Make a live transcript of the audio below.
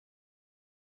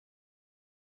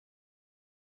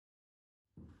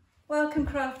Welcome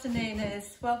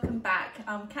crafternooners, welcome back.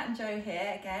 Kat and Jo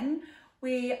here again.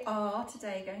 We are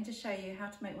today going to show you how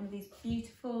to make one of these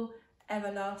beautiful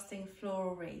everlasting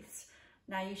floral wreaths.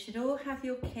 Now you should all have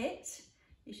your kit,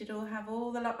 you should all have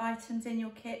all the items in your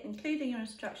kit including your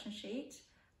instruction sheet,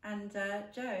 and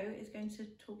Jo is going to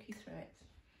talk you through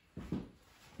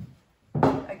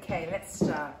it. Okay, let's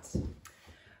start.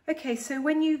 Okay, so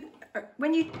when you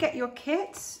get your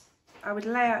kit, I would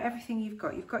lay out everything you've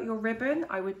got. You've got your ribbon.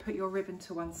 I would put your ribbon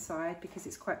to one side because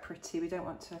it's quite pretty. We don't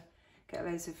want to get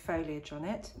loads of foliage on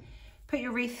it. Put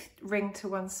your wreath ring to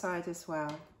one side as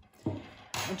well.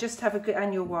 And just have a good,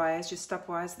 and your wires, your stub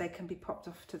wires, they can be popped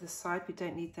off to the side. We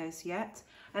don't need those yet.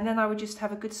 And then I would just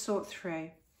have a good sort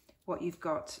through what you've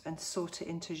got and sort it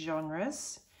into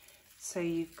genres. So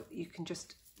you can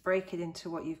just break it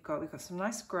into what you've got. We've got some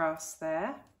nice grass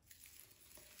there.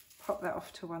 Pop that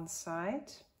off to one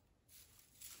side.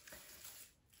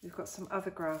 We've got some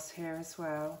other grass here as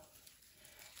well.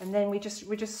 And then we're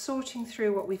just sorting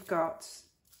through what we've got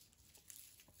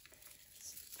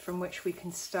from which we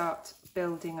can start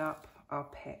building up our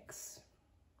picks.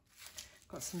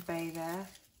 Got some bay there.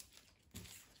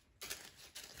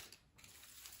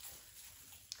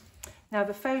 Now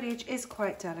the foliage is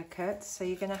quite delicate, so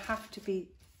you're going to have to be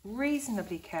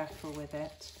reasonably careful with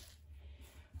it.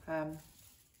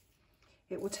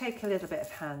 It will take a little bit of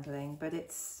handling, but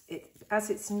as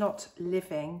it's not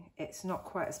living, it's not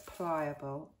quite as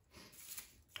pliable.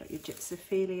 Got your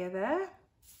gypsophilia there.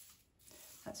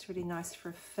 That's really nice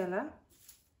for a filler.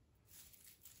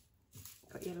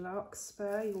 Got your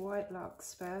larkspur, your white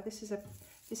larkspur. This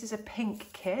is a pink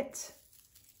kit.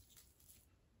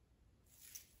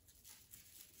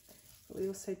 But we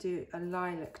also do a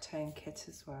lilac tone kit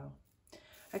as well.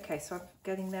 Okay, so I'm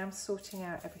getting there. I'm sorting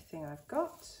out everything I've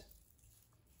got.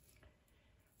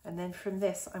 And then from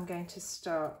this, I'm going to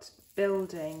start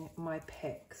building my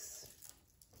picks.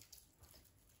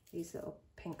 These little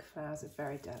pink flowers are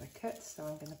very delicate, so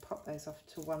I'm going to pop those off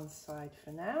to one side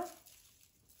for now.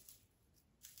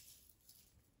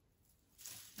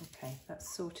 Okay,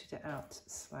 that's sorted it out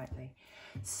slightly.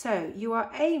 So you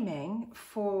are aiming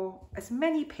for as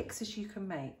many picks as you can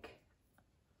make.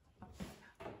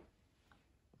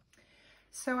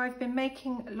 So I've been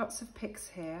making lots of picks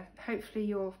here. Hopefully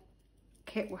your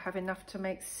kit will have enough to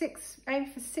make aim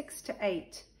for 6 to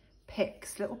 8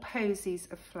 picks, little posies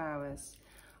of flowers.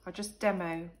 I'll just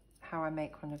demo how I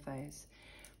make one of those.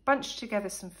 Bunch together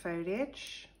some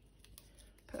foliage,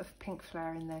 put a pink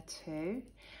flower in there too,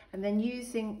 and then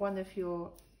using one of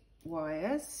your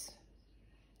wires,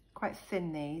 quite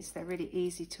thin these, they're really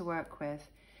easy to work with,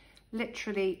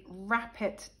 literally wrap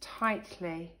it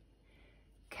tightly,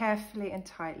 carefully and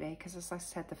tightly, because as I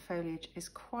said, the foliage is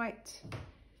quite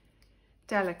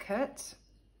delicate.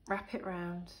 Wrap it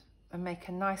round and make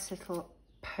a nice little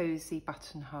posy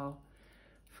buttonhole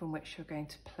from which you're going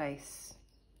to place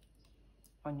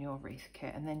on your wreath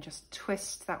kit, and then just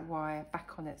twist that wire back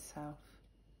on itself,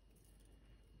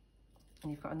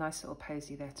 and you've got a nice little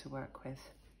posy there to work with.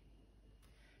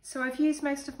 So I've used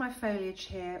most of my foliage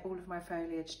here, all of my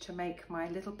foliage, to make my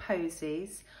little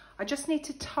posies. I just need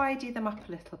to tidy them up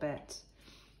a little bit.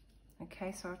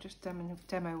 Okay, so I'll just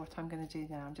demo what I'm going to do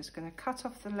now. I'm just going to cut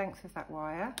off the length of that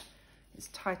wire. It's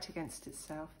tight against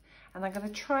itself. And I'm going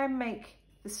to try and make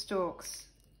the stalks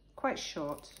quite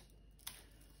short.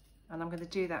 And I'm going to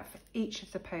do that for each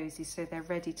of the posies so they're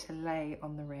ready to lay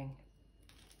on the ring.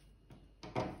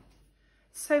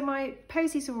 So my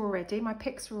posies are all ready, my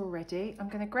picks are all ready. I'm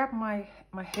going to grab my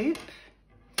hoop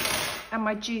and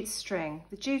my jute string.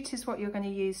 The jute is what you're going to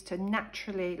use to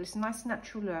naturally, it's a nice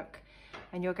natural look.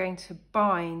 And you're going to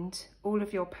bind all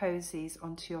of your posies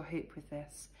onto your hoop with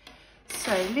this.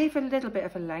 So leave a little bit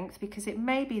of a length because it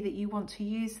may be that you want to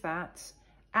use that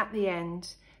at the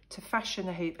end to fashion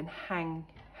a hoop and hang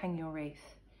your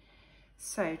wreath.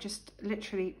 So just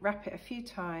literally wrap it a few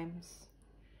times,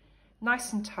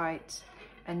 nice and tight,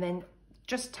 and then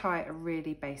just tie a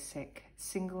really basic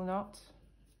single knot,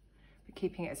 but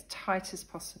keeping it as tight as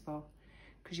possible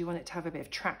because you want it to have a bit of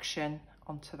traction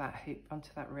onto that hoop,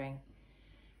 onto that ring.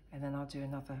 And then I'll do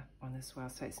another one as well.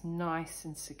 So it's nice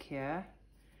and secure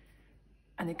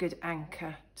and a good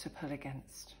anchor to pull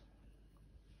against.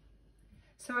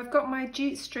 So I've got my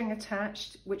jute string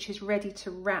attached, which is ready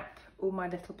to wrap all my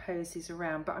little posies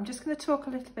around. But I'm just going to talk a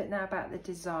little bit now about the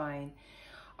design.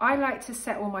 I like to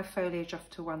set all my foliage off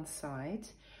to one side,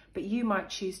 but you might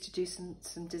choose to do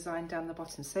some design down the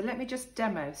bottom. So let me just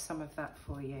demo some of that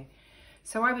for you.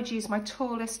 So I would use my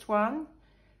tallest one,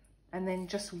 and then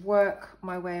just work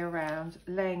my way around,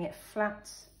 laying it flat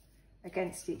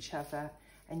against each other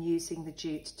and using the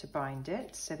jute to bind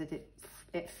it so that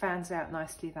it fans out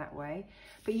nicely that way.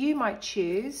 But you might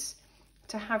choose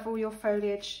to have all your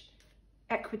foliage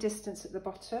equidistant at the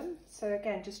bottom. So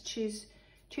again, just choose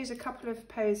a couple of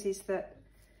posies that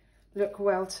look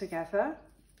well together,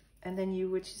 and then you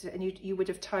would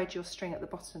have tied your string at the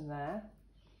bottom there,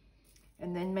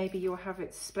 and then maybe you'll have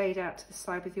it splayed out to the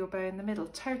side with your bow in the middle.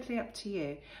 Totally up to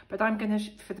you. But I'm going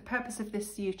to, for the purpose of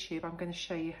this YouTube, I'm going to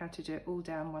show you how to do it all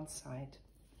down one side.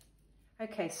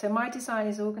 Okay, so my design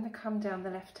is all going to come down the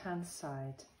left-hand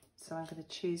side. So I'm going to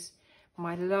choose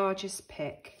my largest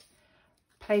pick,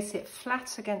 place it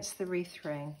flat against the wreath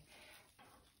ring,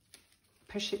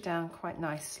 push it down quite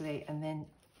nicely, and then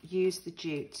use the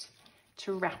jute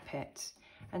to wrap it.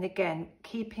 And again,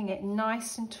 keeping it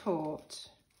nice and taut,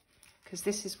 because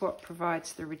this is what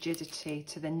provides the rigidity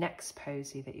to the next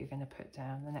posy that you're going to put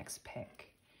down, the next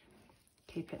pick.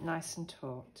 Keep it nice and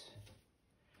taut.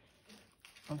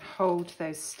 And hold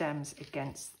those stems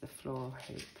against the floral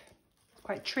hoop. It's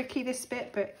quite tricky, this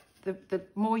bit, but the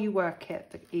more you work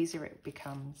it, the easier it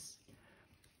becomes.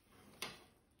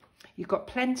 You've got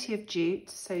plenty of jute,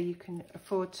 so you can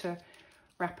afford to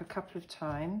wrap a couple of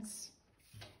times.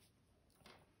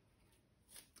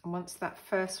 And once that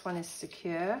first one is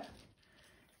secure,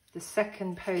 the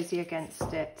second posy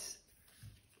against it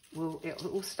will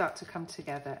all start to come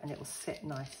together, and it will sit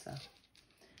nicer.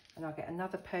 And I'll get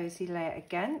another posy, lay it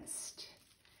against,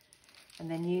 and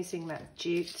then using that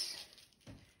jute,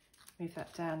 move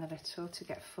that down a little to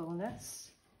get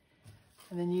fullness,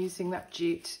 and then using that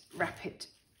jute, wrap it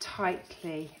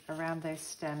tightly around those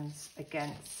stems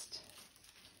against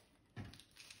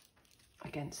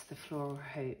the floral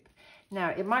hoop. Now,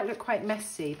 it might look quite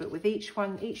messy, but with each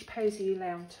posy you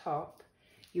lay on top,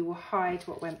 you will hide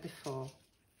what went before.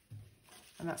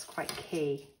 And that's quite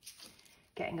key.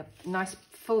 Getting a nice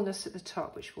fullness at the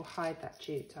top, which will hide that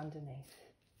jute underneath.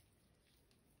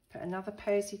 Put another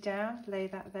posy down, lay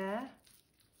that there.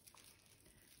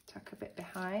 Tuck a bit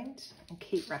behind and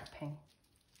keep wrapping.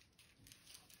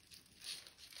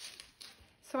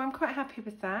 So I'm quite happy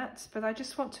with that, but I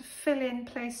just want to fill in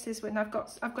places when I've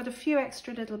got a few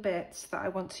extra little bits that I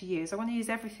want to use. I want to use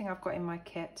everything I've got in my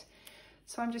kit.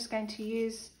 So I'm just going to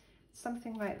use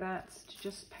something like that to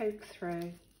just poke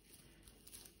through.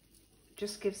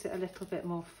 Just gives it a little bit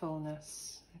more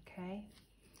fullness, okay?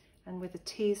 And with a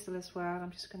teasel as well,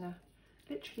 I'm just going to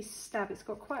literally stab. It's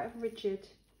got quite a rigid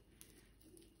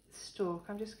stalk.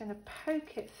 I'm just going to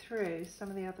poke it through some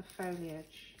of the other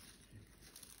foliage.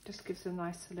 Just gives a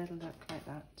nicer little look like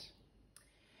that.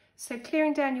 So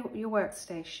clearing down your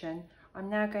workstation, I'm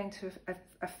now going to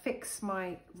affix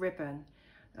my ribbon.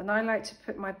 And I like to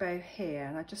put my bow here,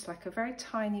 and I just like a very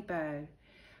tiny bow.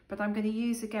 But I'm going to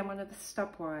use again one of the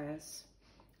stub wires,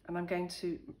 and I'm going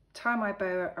to tie my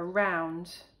bow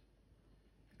around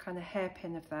the kind of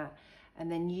hairpin of that,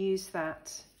 and then use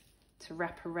that to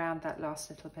wrap around that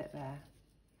last little bit there.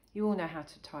 You all know how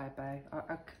to tie a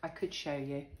bow. I could show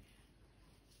you.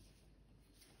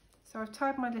 So I've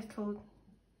tied my little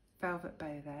velvet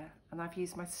bow there, and I've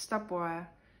used my stub wire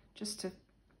just to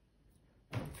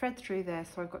thread through there.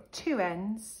 So I've got two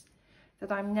ends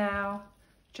that I'm now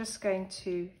just going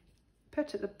to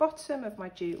put at the bottom of my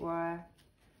jute wire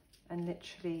and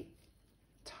literally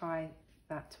tie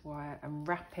that wire and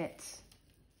wrap it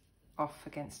off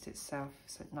against itself,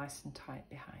 so it's nice and tight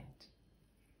behind.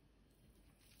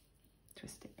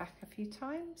 Twist it back a few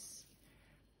times.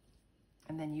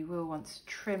 And then you will want to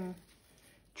trim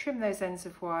those ends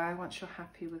of wire once you're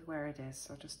happy with where it is.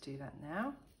 So I'll just do that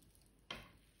now.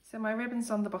 So my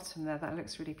ribbon's on the bottom there, that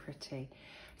looks really pretty.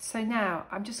 So now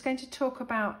I'm just going to talk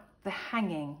about the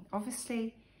hanging.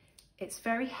 Obviously it's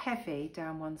very heavy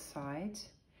down one side.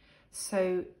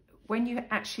 So when you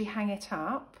actually hang it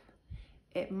up,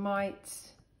 it might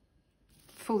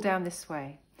fall down this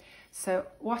way. So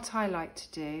what I like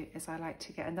to do is I like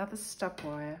to get another stub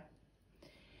wire,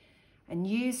 and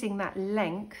using that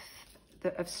length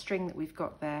of string that we've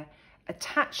got there,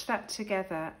 attach that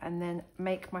together and then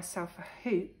make myself a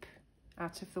hoop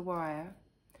out of the wire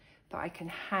that I can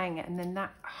hang, and then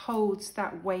that holds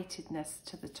that weightedness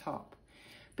to the top.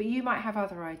 But you might have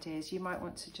other ideas. You might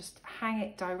want to just hang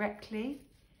it directly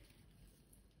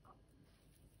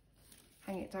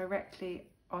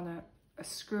on a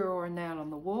screw or a nail on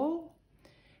the wall.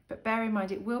 But bear in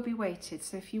mind, it will be weighted.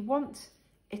 So if you want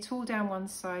it all down one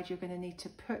side, you're going to need to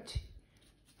put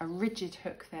a rigid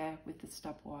hook there with the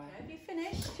stub wire. Have you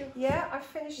finished? Yeah, I've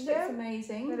finished them. Looks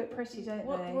amazing. They look pretty, don't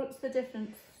they? What's the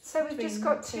difference? So we've just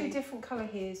got two different colour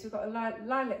hues. We've got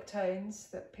lilac tones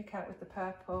that pick out with the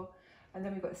purple, and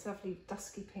then we've got this lovely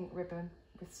dusky pink ribbon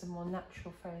with some more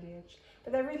natural foliage.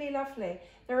 But they're really lovely.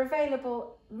 They're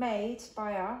available made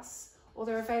by us, or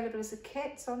they're available as a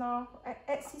kit on our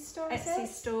Etsy store. Etsy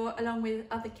store, along with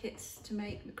other kits to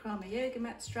make macrame yoga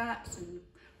mat straps and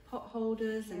pot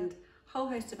holders and a whole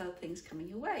host of other things coming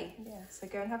your way. Yeah, so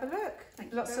go and have a look.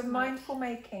 Thank you Lots of very much. mindful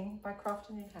making by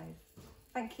Crafting in Hove.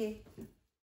 Thank you.